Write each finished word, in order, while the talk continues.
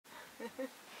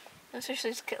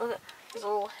Especially look at there's a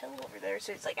little hill over there,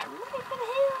 so it's like I'm looking for the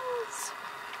hills.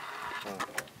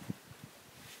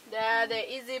 They are the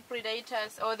easy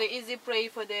predators or the easy prey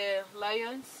for the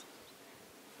lions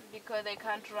because they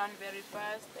can't run very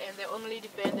fast and they only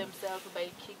defend themselves by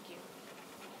kicking.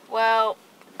 Well,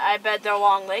 I bet their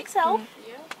long legs help.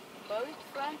 Yeah, both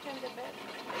front and the back.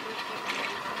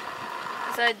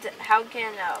 So how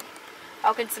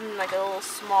can something like a little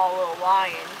small little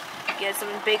lion get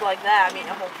something big like that? I mean,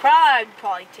 a whole pride would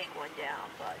probably take one down,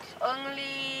 but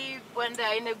only when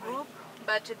they're in a group.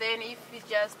 But then if it's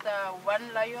just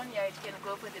one lion, yeah, it can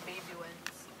go for the baby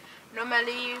ones.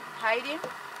 Normally hiding,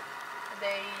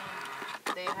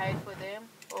 they hide for them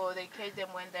or they catch them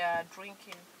when they are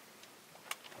drinking.